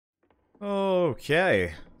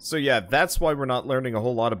Okay. So yeah, that's why we're not learning a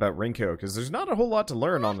whole lot about Rinko, because there's not a whole lot to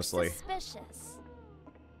learn, honestly. Suspicious.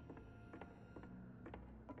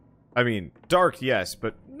 I mean, dark, yes,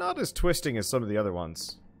 but not as twisting as some of the other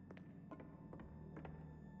ones.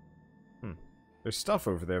 There's stuff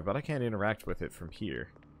over there, but I can't interact with it from here.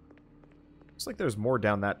 Looks like there's more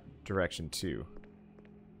down that direction, too.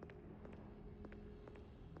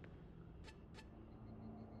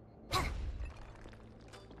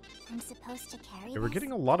 I'm supposed to carry Yeah, we're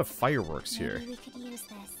getting a lot of fireworks here. Maybe we could use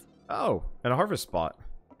this. Oh, and a harvest spot.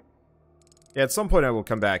 Yeah, at some point I will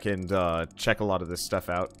come back and check a lot of this stuff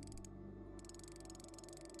out.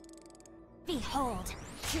 Behold,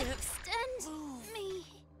 to extend me.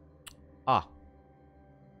 Ah.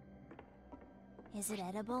 Is it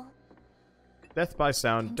edible? Death by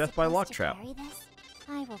sound, I'm death by supposed lock to trap. carry this?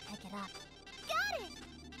 I will pick it up. Got it!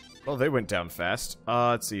 Well, they went down fast.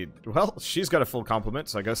 Let's see. Well, she's got a full complement,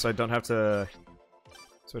 so I guess I don't have to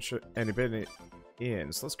switch anybody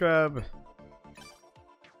in. So let's grab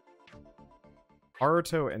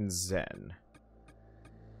Haruto and Zen.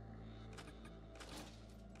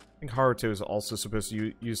 I think Haruto is also supposed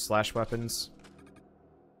to use slash weapons.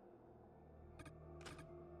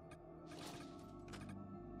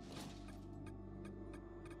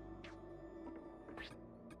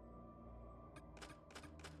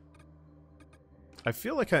 I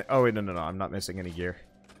feel like I... Oh, wait, no, I'm not missing any gear.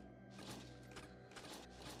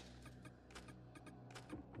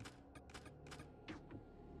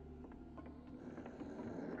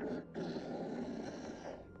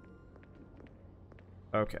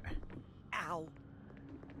 Okay. Ow.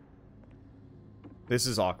 This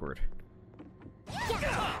is awkward.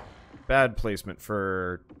 Bad placement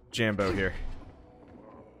for Jambo here.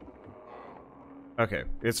 Okay,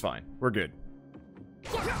 it's fine. We're good.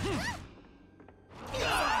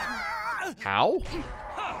 How?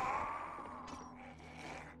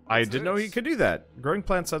 I didn't know he could do that. Growing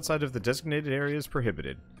plants outside of the designated area is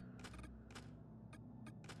prohibited.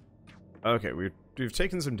 Okay, we've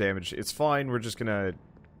taken some damage. It's fine. We're just gonna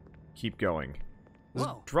keep going. There's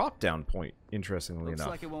a drop-down point, interestingly enough. Looks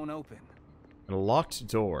like it won't open. And a locked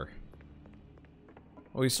door.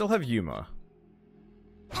 Well, we still have Yuma.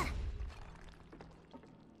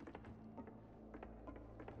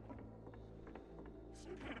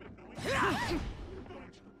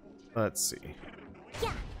 Let's see.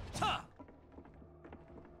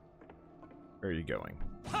 Where are you going?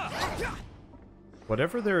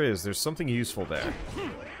 Whatever there is, there's something useful there.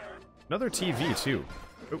 Another TV, too.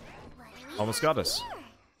 Oh, almost got us.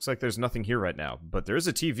 Looks like there's nothing here right now, but there is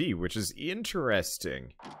a TV, which is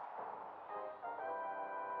interesting.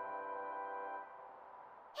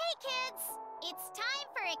 Hey kids! It's time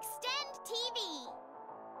for Extend TV!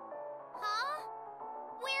 Huh?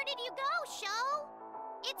 Where did you go, show?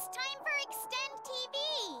 It's time for Extend TV!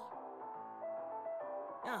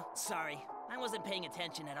 Oh, sorry. I wasn't paying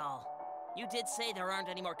attention at all. You did say there aren't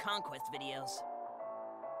any more Conquest videos.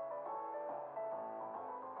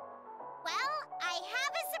 Well, I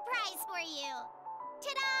have a surprise for you!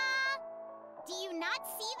 Ta-da! Do you not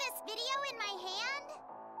see this video in my hand?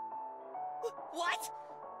 What?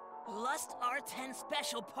 Lust R10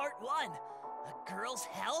 Special Part 1. A girl's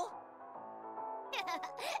hell?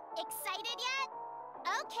 Excited yet?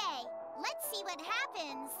 Okay, let's see what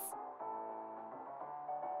happens.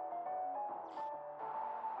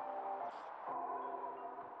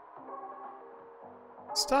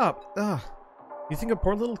 Stop! Ugh. You think a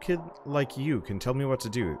poor little kid like you can tell me what to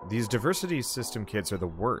do? These diversity system kids are the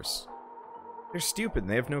worst. They're stupid and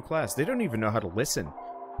they have no class. They don't even know how to listen.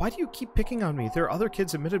 Why do you keep picking on me? There are other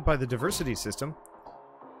kids admitted by the diversity system.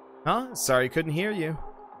 Huh? Sorry, couldn't hear you.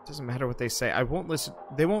 Doesn't matter what they say. I won't listen.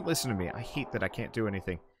 They won't listen to me. I hate that I can't do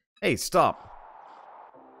anything. Hey, stop.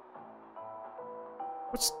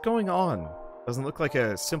 What's going on? Doesn't look like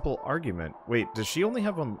a simple argument. Wait, does she only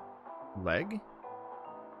have one leg?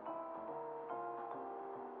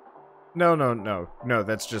 No,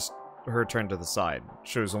 that's just her turn to the side.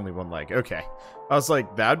 Shows only one leg. Okay. I was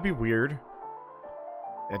like, that'd be weird.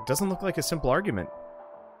 It doesn't look like a simple argument.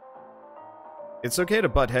 It's okay to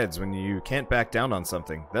butt heads when you can't back down on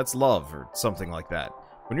something. That's love, or something like that.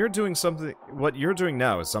 When you're doing something, what you're doing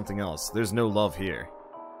now is something else. There's no love here.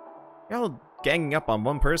 Y'all ganging up on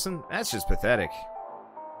one person? That's just pathetic.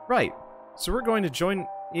 Right. So we're going to join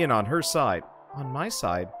in on her side. On my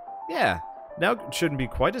side? Yeah. Now it shouldn't be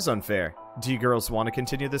quite as unfair. Do you girls want to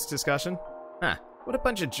continue this discussion? Huh. What a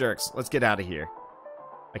bunch of jerks. Let's get out of here.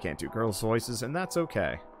 I can't do girls' voices, and that's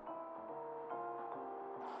okay.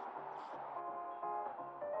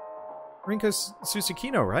 Rinko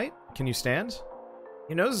Susukino, right? Can you stand?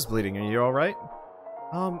 Your nose is bleeding. Are you alright?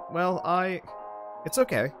 Well, It's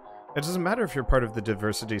okay. It doesn't matter if you're part of the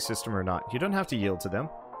diversity system or not. You don't have to yield to them.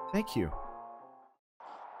 Thank you.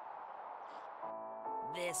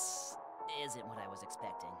 This isn't what I was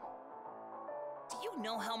expecting. Do you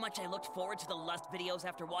know how much I looked forward to the Lust videos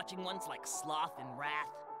after watching ones like Sloth and Wrath?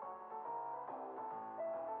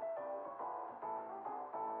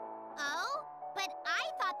 Oh? But I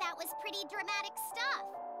thought that was pretty dramatic stuff.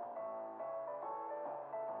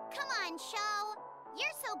 Come on, Sho.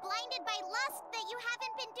 You're so blinded by lust that you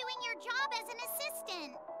haven't been doing your job as an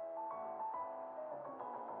assistant.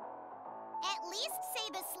 At least say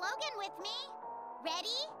the slogan with me.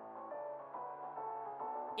 Ready?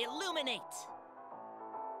 Illuminate!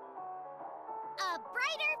 A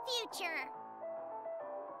brighter future.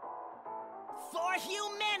 For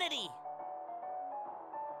humanity!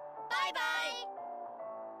 Bye-bye!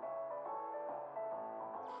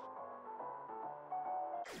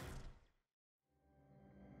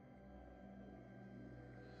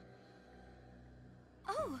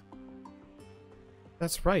 Oh,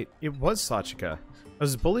 That's right, it was Sachika. I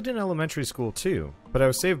was bullied in elementary school too, but I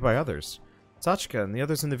was saved by others. Sachika and the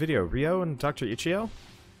others in the video, Ryo and Dr. Ichio?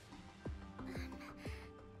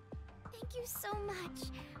 Thank you so much.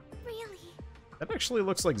 Really. That actually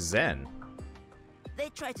looks like Zen. They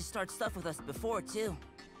tried to start stuff with us before, too.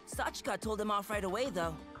 Sachika told them off right away,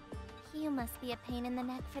 though. You must be a pain in the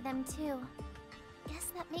neck for them, too. Guess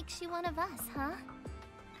that makes you one of us, huh?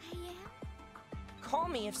 I am? Call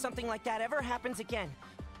me if something like that ever happens again.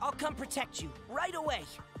 I'll come protect you, right away.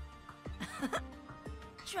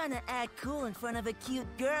 Trying to act cool in front of a cute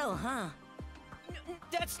girl, huh?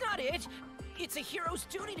 That's not it! It's a hero's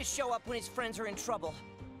duty to show up when his friends are in trouble.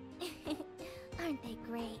 Aren't they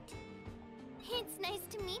great? It's nice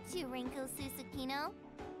to meet you, Rinko Susukino.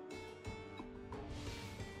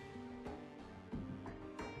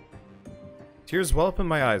 Tears well up in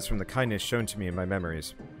my eyes from the kindness shown to me in my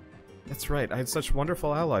memories. That's right, I had such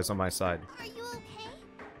wonderful allies on my side. Are you okay?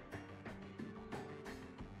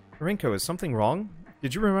 Rinko, is something wrong?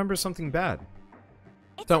 Did you remember something bad?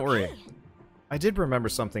 it's Don't worry. okay. I did remember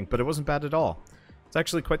something, but it wasn't bad at all. It's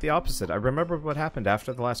actually quite the opposite. I remembered what happened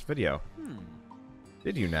after the last video.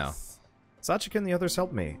 Did you now? Sachika and the others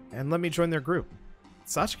helped me, and let me join their group.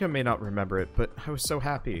 Sachika may not remember it, but I was so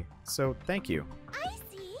happy. So, thank you. I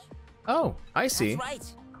see. Oh, I see. That's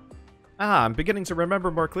right. Ah, I'm beginning to remember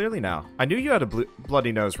more clearly now. I knew you had a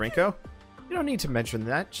bloody nose, Rinko. You don't need to mention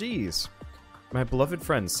that, jeez. My beloved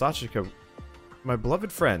friends, Sachika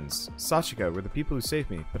were the people who saved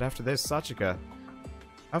me, but after this, Sachika...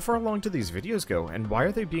 How far along do these videos go, and why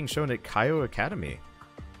are they being shown at Kaio Academy?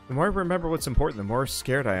 The more I remember what's important, the more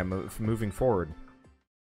scared I am of moving forward.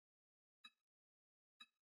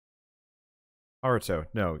 Haruto,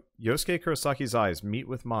 no. Yosuke Kurosaki's eyes meet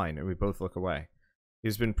with mine, and we both look away.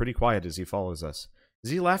 He's been pretty quiet as he follows us. Is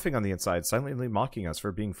he laughing on the inside, silently mocking us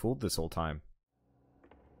for being fooled this whole time?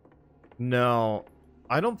 No,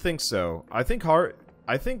 I don't think so. I think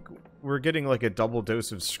we're getting like a double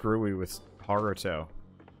dose of screwy with Haruto.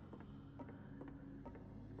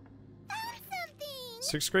 Found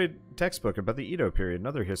something! 6th grade textbook about the Edo period and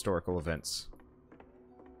other historical events.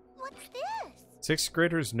 What's this? 6th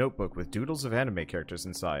grader's notebook with doodles of anime characters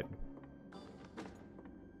inside.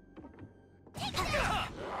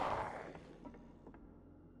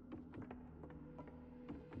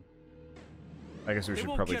 I guess we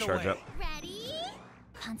should probably charge up. Ready?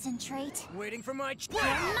 Concentrate. Waiting for my...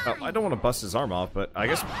 Oh, I don't want to bust his arm off, but I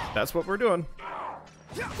guess that's what we're doing.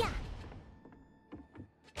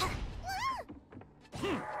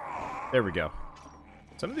 There we go.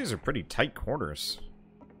 Some of these are pretty tight corners.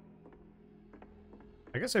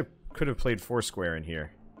 I guess I could have played Foursquare in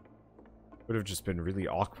here. Would have just been really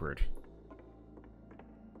awkward.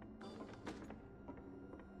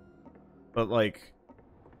 But, like...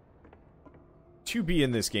 to be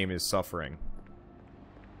in this game is suffering.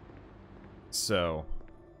 So...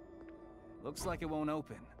 Looks like it won't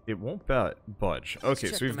open. it won't budge. Okay,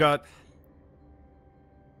 check so the map.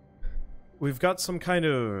 we've got some kind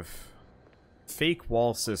of fake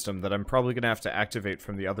wall system that I'm probably gonna have to activate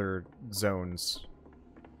from the other zones.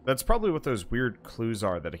 That's probably what those weird clues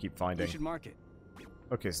are that I keep We finding. should mark it.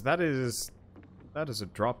 Okay, so that is a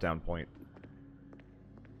drop down point.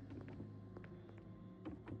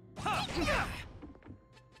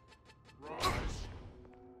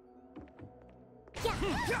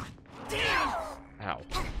 Ow.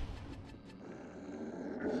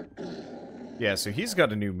 Yeah, so he's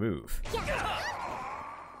got a new move.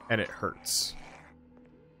 And it hurts.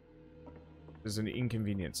 There's an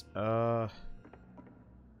inconvenience. Well,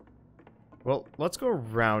 let's go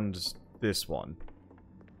around this one.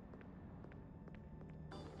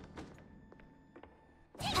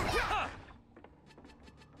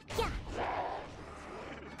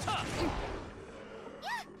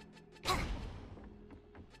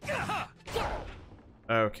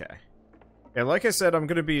 Okay. Yeah, like I said, I'm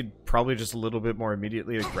gonna be probably just a little bit more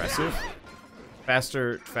immediately aggressive.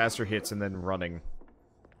 Faster hits and then running.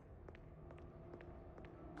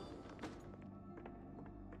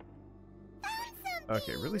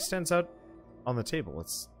 Okay, it really stands out on the table.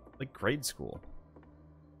 It's like grade school.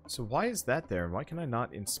 So why is that there, and why can I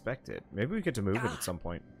not inspect it? Maybe we get to move it at some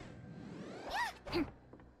point.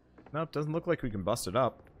 No, it doesn't look like we can bust it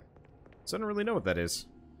up. So I don't really know what that is.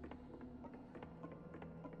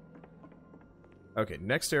 Okay,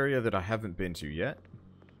 next area that I haven't been to yet.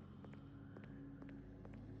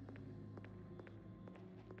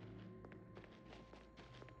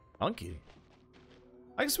 Monkey?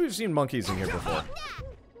 I guess we've seen monkeys in here before.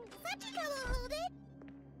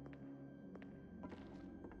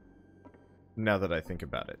 Now that I think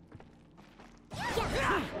about it.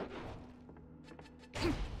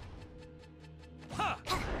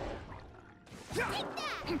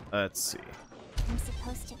 Let's see. I'm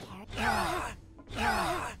supposed to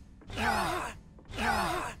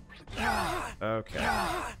Okay.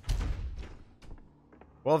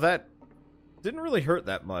 Well, that didn't really hurt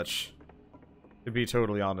that much, to be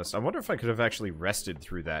totally honest. I wonder if I could have actually rested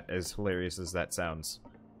through that, as hilarious as that sounds.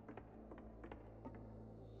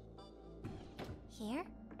 Here?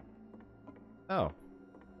 Oh.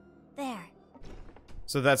 There.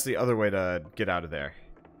 So that's the other way to get out of there.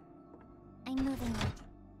 I'm moving it.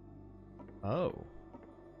 Oh.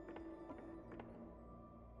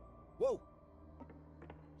 Whoa!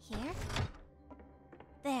 Here?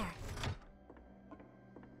 There.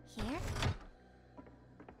 Here?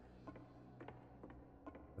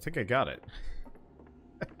 I think I got it.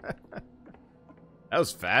 That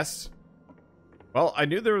was fast. Well, I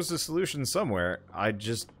knew there was a solution somewhere. I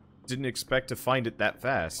just didn't expect to find it that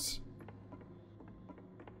fast.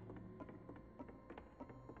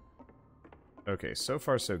 Okay, so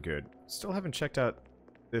far so good. Still haven't checked out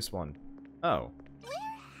this one. Oh. Where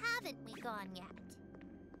haven't we gone yet?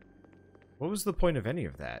 What was the point of any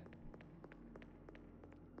of that?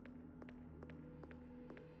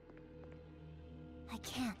 I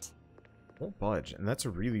can't. Won't budge, and that's a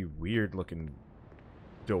really weird looking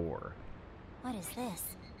door. What is this?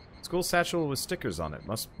 School satchel with stickers on it.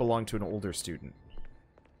 Must belong to an older student.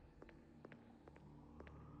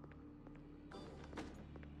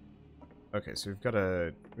 Okay, so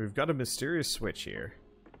we've got a mysterious switch here.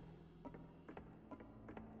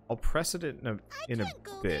 I'll press it in a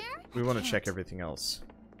bit. We want to check everything else.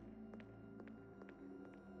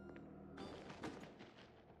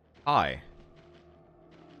 Hi.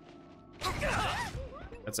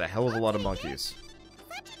 That's a hell of a lot of monkeys.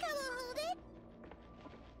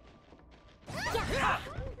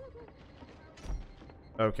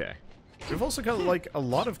 Okay. We've also got, like, a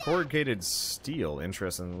lot of corrugated steel,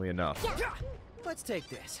 interestingly enough. Let's take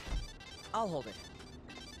this. I'll hold it.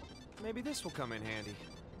 Maybe this will come in handy.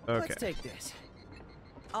 Okay. Let's take this.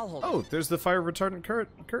 I'll hold it. Oh, there's the fire retardant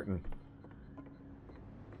curtain.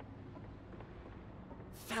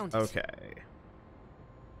 Found it. Okay.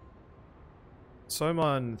 So I'm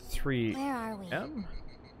on 3M? Where are we?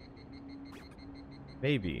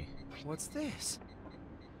 Maybe. What's this?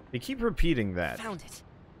 They keep repeating that. Found it.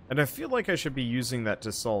 And I feel like I should be using that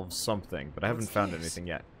to solve something, but I haven't found this? anything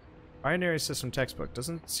yet. Binary system textbook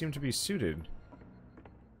doesn't seem to be suited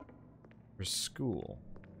for school.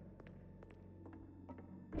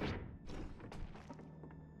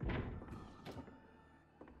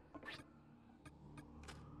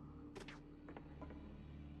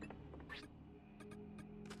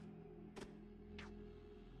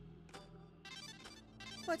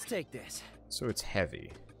 Let's take this. So it's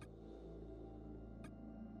heavy.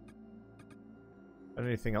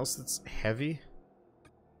 Anything else that's heavy?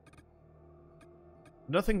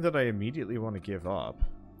 Nothing that I immediately want to give up.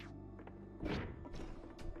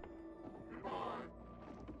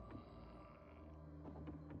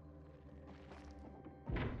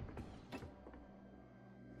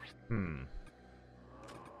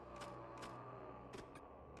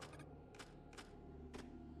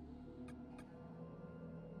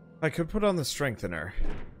 I could put on the strengthener.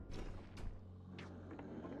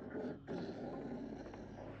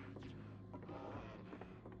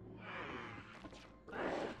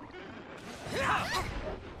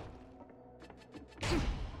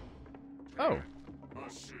 Oh.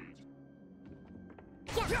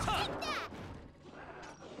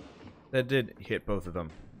 That did hit both of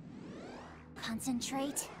them.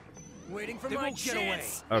 Concentrate. Waiting for my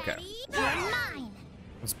chance. Okay. You're mine.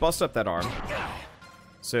 Let's bust up that arm.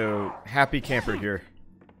 So, happy camper here.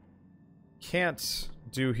 Can't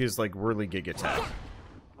do his, like, whirligig attack.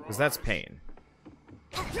 Because that's pain.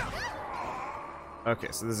 Okay,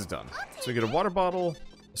 so this is done. So we get a water bottle,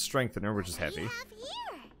 a strengthener, which is What do heavy. you have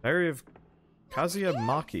here? Diary of Kazuya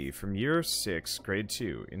Maki from year 6, grade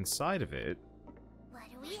 2. Inside of it, What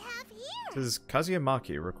do we have here? it says Kazuya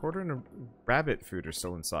Maki, a recorder and a rabbit food are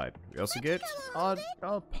still inside. We also get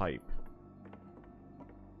a pipe.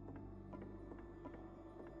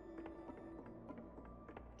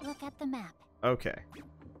 Look at the map. Okay.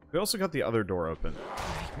 We also got the other door open.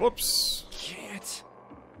 Whoops. Can't.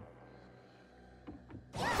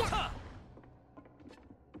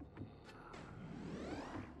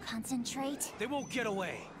 Concentrate. They won't get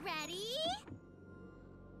away. Ready?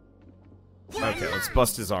 Okay, let's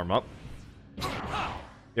bust his arm up.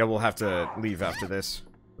 Yeah, we'll have to leave after this.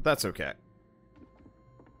 But that's okay.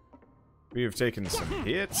 We have taken some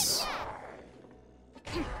hits.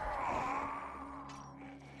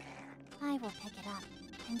 I will pick it up.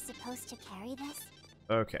 I'm supposed to carry this?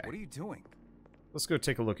 Okay. What are you doing? Let's go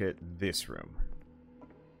take a look at this room.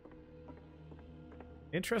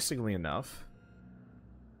 Interestingly enough,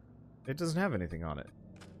 it doesn't have anything on it.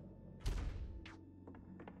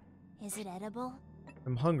 Is it edible?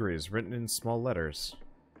 I'm hungry is written in small letters.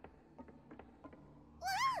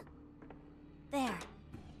 There.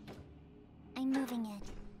 I'm moving it.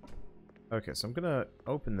 Okay, so I'm gonna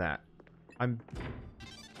open that. I'm...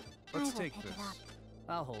 Let's I will take pick this. it up.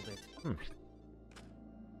 I'll hold it.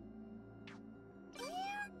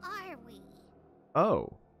 Where are we?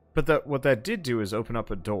 Oh. But what that did do is open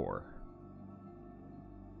up a door.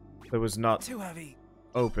 That was not Too heavy.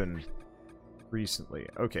 open recently.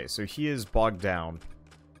 Okay, so he is bogged down.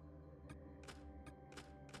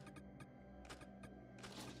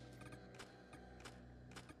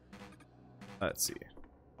 Let's see.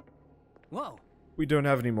 Whoa. We don't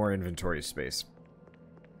have any more inventory space.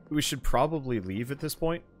 We should probably leave at this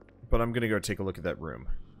point, but I'm gonna go take a look at that room,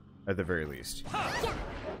 at the very least.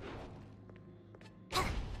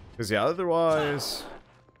 Because, yeah, otherwise...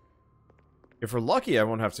 If we're lucky, I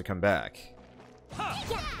won't have to come back.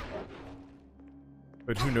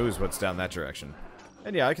 But who knows what's down that direction.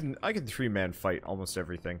 And yeah, I can three-man fight almost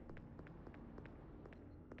everything.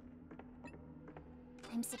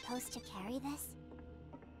 I'm supposed to carry this?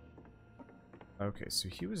 Okay, so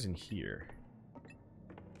he was in here.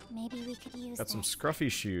 Maybe we could use Got some this.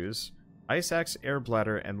 scruffy shoes, ice axe, air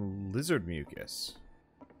bladder, and lizard mucus.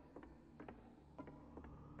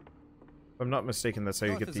 If I'm not mistaken, that's how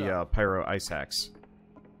you North get is the up. pyro ice axe.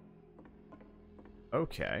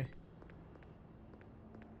 Okay.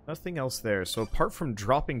 Nothing else there. So apart from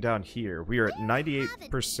dropping down here, we are at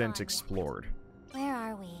 98% explored. Where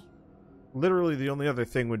are we? Literally, the only other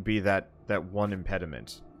thing would be that one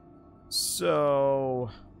impediment. So...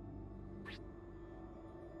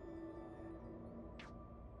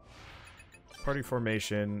 Party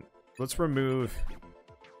formation. Let's remove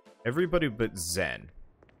everybody but Zen.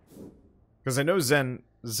 Because I know Zen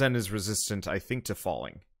is resistant, I think, to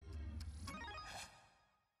falling.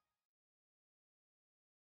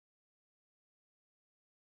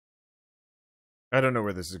 I don't know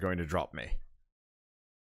where this is going to drop me.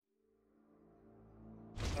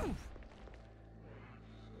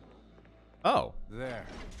 Oh. There.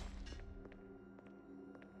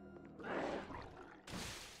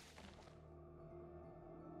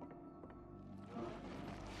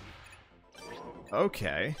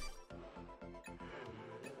 Okay.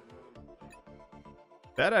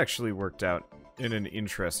 That actually worked out in an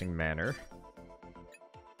interesting manner.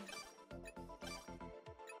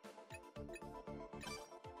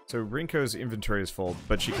 So Rinko's inventory is full,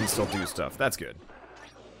 but she can still do stuff. That's good.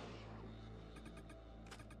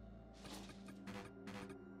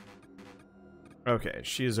 Okay,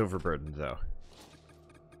 she is overburdened, though.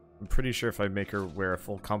 I'm pretty sure if I make her wear a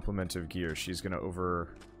full complement of gear, she's gonna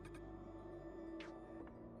overburden.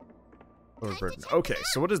 Okay,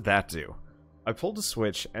 so what does that do? I pulled a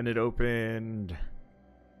switch, and it opened...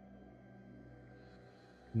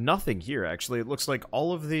 nothing here, actually. It looks like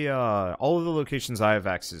all of the locations I have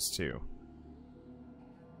access to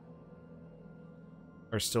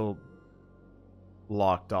are still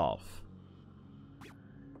locked off.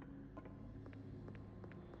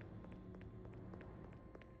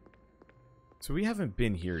 So we haven't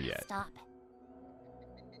been here yet. Stop.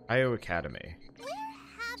 IO Academy. Where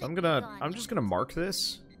have So it I'm just gonna mark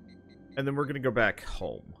this, and then we're gonna go back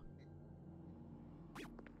home.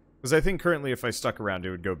 Because I think currently if I stuck around,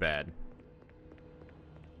 it would go bad.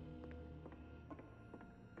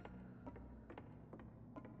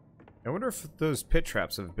 I wonder if those pit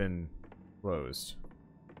traps have been closed.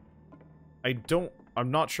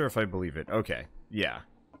 I'm not sure if I believe it. Okay, yeah.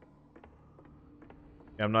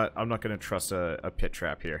 I'm not gonna trust a pit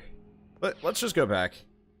trap here. Let's just go back.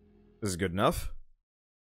 This is good enough.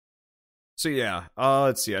 So yeah,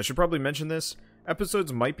 let's see. I should probably mention this.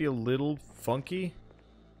 Episodes might be a little funky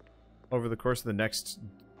over the course of the next,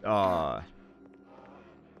 over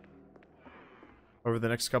the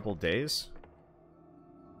next couple days.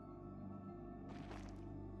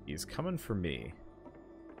 He's coming for me.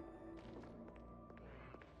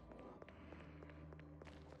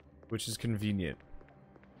 Which is convenient.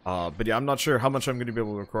 But yeah, I'm not sure how much I'm going to be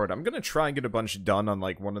able to record. I'm going to try and get a bunch done on,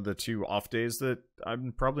 like, one of the 2 off days that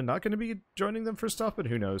I'm probably not going to be joining them for stuff, but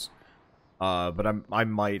who knows. But I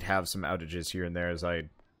might have some outages here and there as I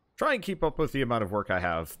try and keep up with the amount of work I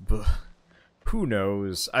have. But who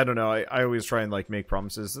knows? I don't know. I always try and, like, make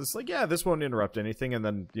promises. It's like, yeah, this won't interrupt anything, and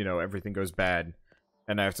then, you know, everything goes bad.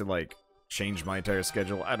 And I have to, like, change my entire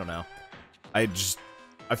schedule. I don't know. I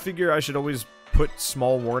figure I should always put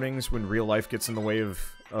small warnings when real life gets in the way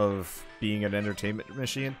of being an entertainment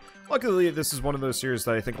machine. Luckily, this is one of those series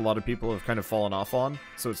that I think a lot of people have kind of fallen off on,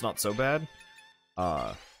 so it's not so bad.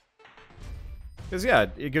 Because, yeah,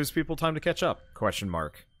 it gives people time to catch up, question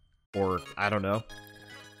mark. Or, I don't know.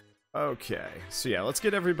 Okay, so yeah, let's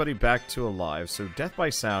get everybody back to alive. So, death by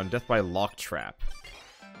sound, death by lock trap.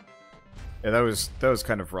 Yeah, that was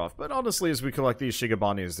kind of rough. But honestly, as we collect these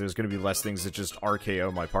Shigabanis, there's going to be less things that just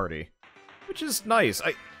RKO my party. Which is nice.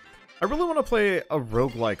 I really want to play a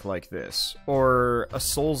roguelike like this, or a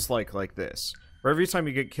Souls-like like this, where every time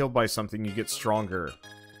you get killed by something, you get stronger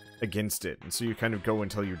against it, and so you kind of go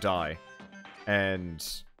until you die,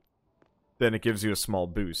 and then it gives you a small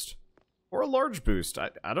boost. Or a large boost,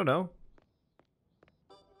 I don't know.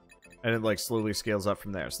 And it, like, slowly scales up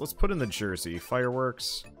from there. So let's put in the jersey.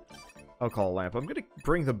 Fireworks. Alcohol lamp. I'm gonna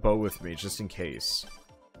bring the bow with me, just in case.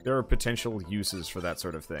 There are potential uses for that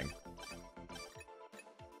sort of thing.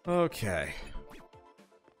 Okay.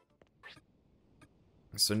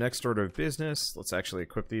 So next order of business, let's actually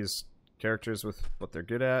equip these characters with what they're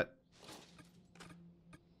good at.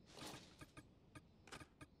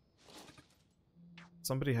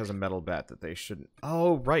 Somebody has a metal bat that they shouldn't...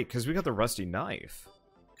 Oh, right, because we got the rusty knife.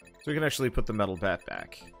 So we can actually put the metal bat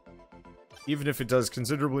back. Even if it does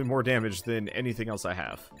considerably more damage than anything else I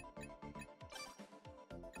have.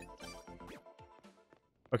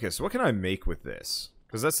 Okay, so what can I make with this?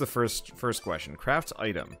 Because that's the first question. Craft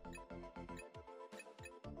item.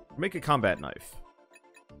 Make a combat knife.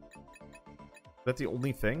 Is that the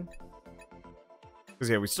only thing? Because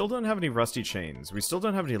yeah, we still don't have any rusty chains. We still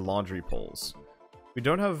don't have any laundry poles. We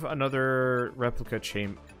don't have another replica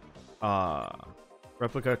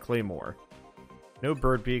replica claymore. No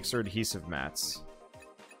bird beaks or adhesive mats.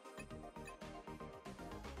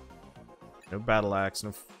 No battle axe.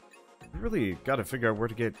 No. We really got to figure out where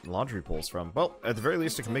to get laundry poles from. Well, at the very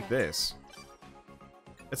least, I can make this.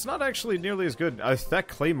 It's not actually nearly as good. That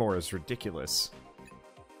claymore is ridiculous.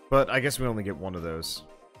 But I guess we only get one of those.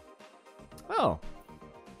 Oh.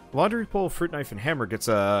 Laundry pole, fruit knife, and hammer gets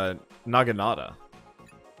a naginata.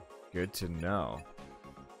 Good to know.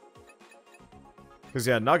 Because,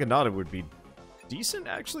 yeah, naginata would be decent.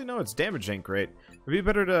 Actually, no, its damage ain't great. It'd be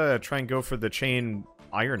better to try and go for the chain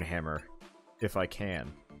iron hammer, if I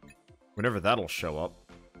can. Whenever that'll show up.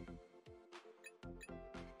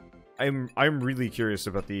 I'm really curious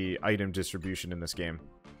about the item distribution in this game.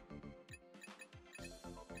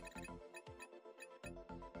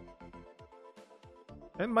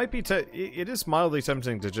 It might be it is mildly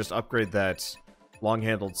tempting to just upgrade that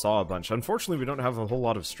long-handled saw a bunch. Unfortunately, we don't have a whole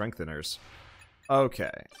lot of strengtheners.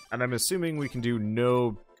 Okay, and I'm assuming we can do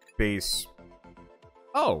no base...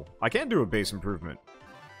 Oh, I can do a base improvement.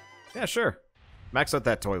 Yeah, sure. Max out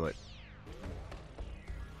that toilet.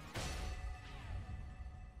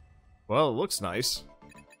 Well, it looks nice.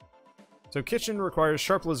 So kitchen requires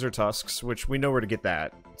sharp lizard tusks, which we know where to get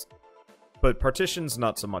that. But partitions,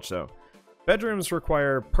 not so much so. Bedrooms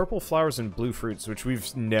require purple flowers and blue fruits, which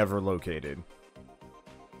we've never located.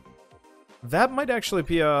 That might actually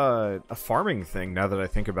be a farming thing, now that I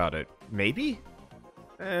think about it. Maybe?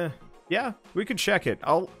 Yeah, we could check it.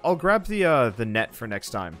 I'll grab the net for next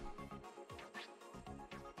time.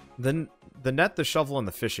 Then the net, the shovel, and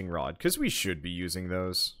the fishing rod, because we should be using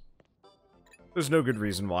those. There's no good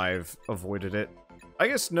reason why I've avoided it. I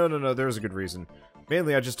guess, no, there's a good reason.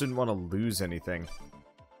 Mainly, I just didn't want to lose anything.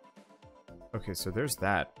 Okay, so there's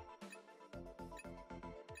that.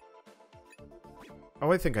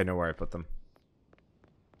 Oh, I think I know where I put them.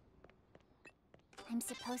 I'm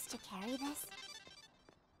supposed to carry this?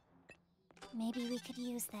 Maybe we could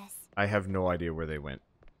use this. I have no idea where they went.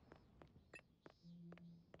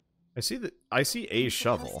 I see a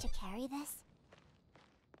shovel. Supposed to carry this?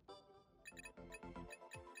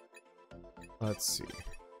 Let's see.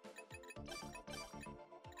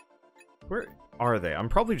 Where are they? I'm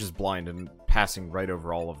probably just blind and passing right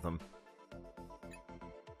over all of them.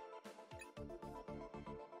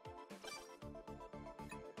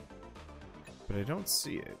 But I don't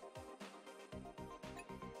see it.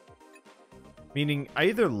 Meaning, I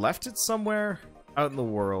either left it somewhere out in the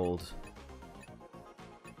world,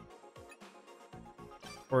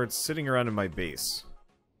 or it's sitting around in my base.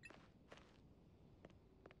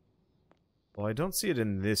 Well, I don't see it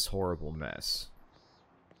in this horrible mess.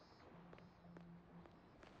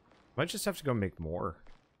 Might just have to go make more.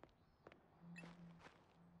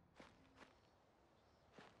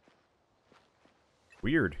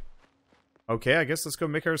 Weird. Okay, I guess let's go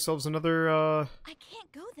make ourselves another, I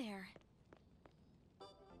can't go there.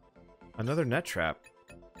 another net trap.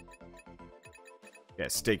 Yeah,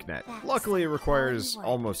 stake net. That's Luckily, it requires hard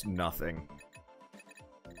work. almost nothing.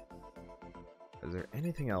 Is there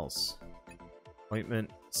anything else? Ointment,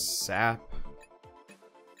 sap,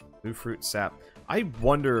 blue fruit sap. I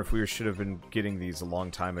wonder if we should have been getting these a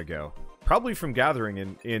long time ago. Probably from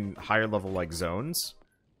gathering in higher level like zones.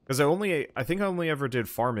 Because I think I only ever did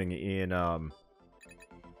farming in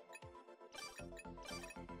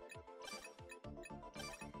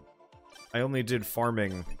I only did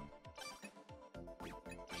farming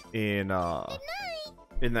in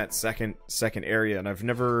that second area, and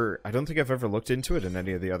I don't think I've ever looked into it in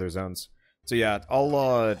any of the other zones. So yeah, I'll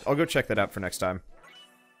go check that out for next time.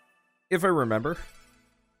 If I remember.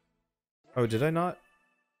 Oh, did I not?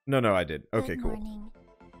 No, I did. Okay, Good cool. morning.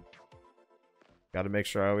 Gotta make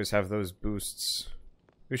sure I always have those boosts.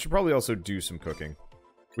 We should probably also do some cooking.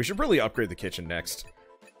 We should really upgrade the kitchen next.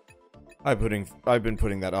 I've been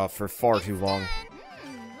putting that off for far too long.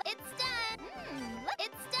 It's done. It's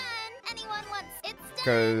done. Anyone wants? It's done.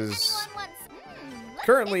 'Cause Anyone wants?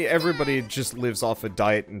 currently, It's everybody done. just lives off a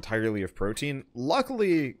diet entirely of protein.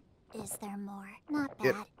 Luckily, Is there more? Not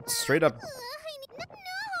it bad. straight up... No,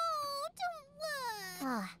 don't look.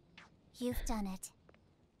 Ah, you've done it.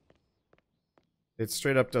 It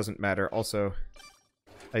straight up doesn't matter. Also,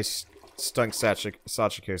 I stunk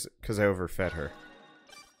Sachika because I overfed her.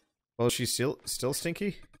 Well, is she still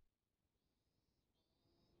stinky?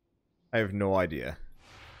 I have no idea.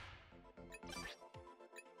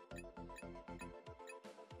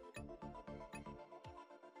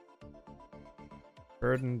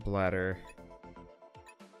 Burden bladder.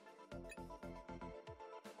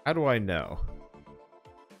 How do I know?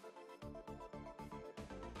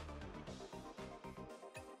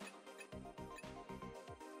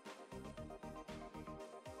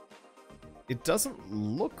 It doesn't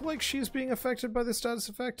look like she's being affected by the status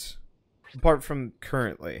effect. Apart from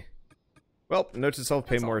currently. Well, note to self,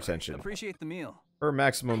 pay That's more all right. attention. Appreciate the meal. Her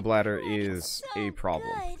maximum bladder is So a problem.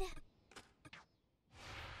 good.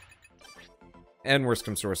 And worst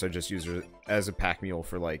comes to worst, I just use her as a pack mule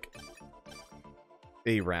for like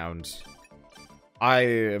a round. I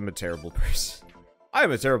am a terrible person. I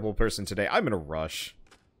am a terrible person today. I'm in a rush.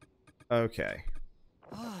 Okay.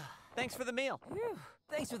 Thanks for the meal. Phew,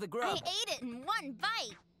 thanks for the I grub. ate it in one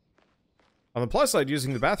bite. On the plus side,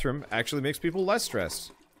 using the bathroom actually makes people less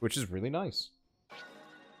stressed, which is really nice.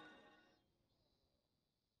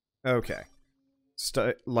 Okay.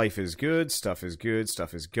 Life is good, stuff is good,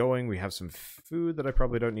 stuff is going. We have some food that I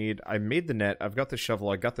probably don't need. I made the net, I've got the shovel,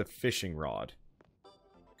 I got the fishing rod.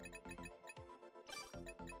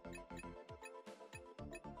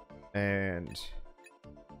 And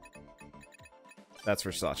that's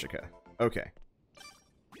for Sachika. Okay.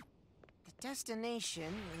 The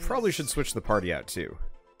destination is... Probably should switch the party out too.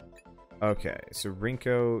 Okay, so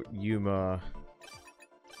Rinko, Yuma,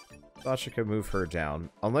 Sachika, move her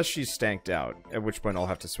down. Unless she's stanked out, at which point I'll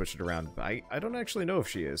have to switch it around. But I don't actually know if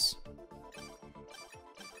she is.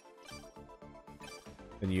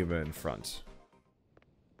 And Yuma in front.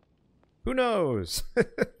 Who knows?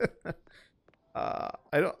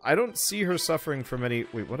 I don't see her suffering from any...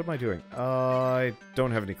 Wait, what am I doing? I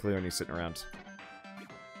don't have any Cleone sitting around.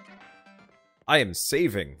 I am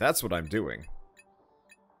saving. That's what I'm doing.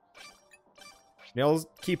 Yeah, I'll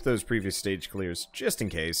keep those previous stage clears, just in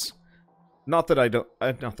case. Not that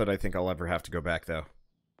I think I'll ever have to go back, though.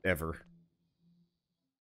 Ever.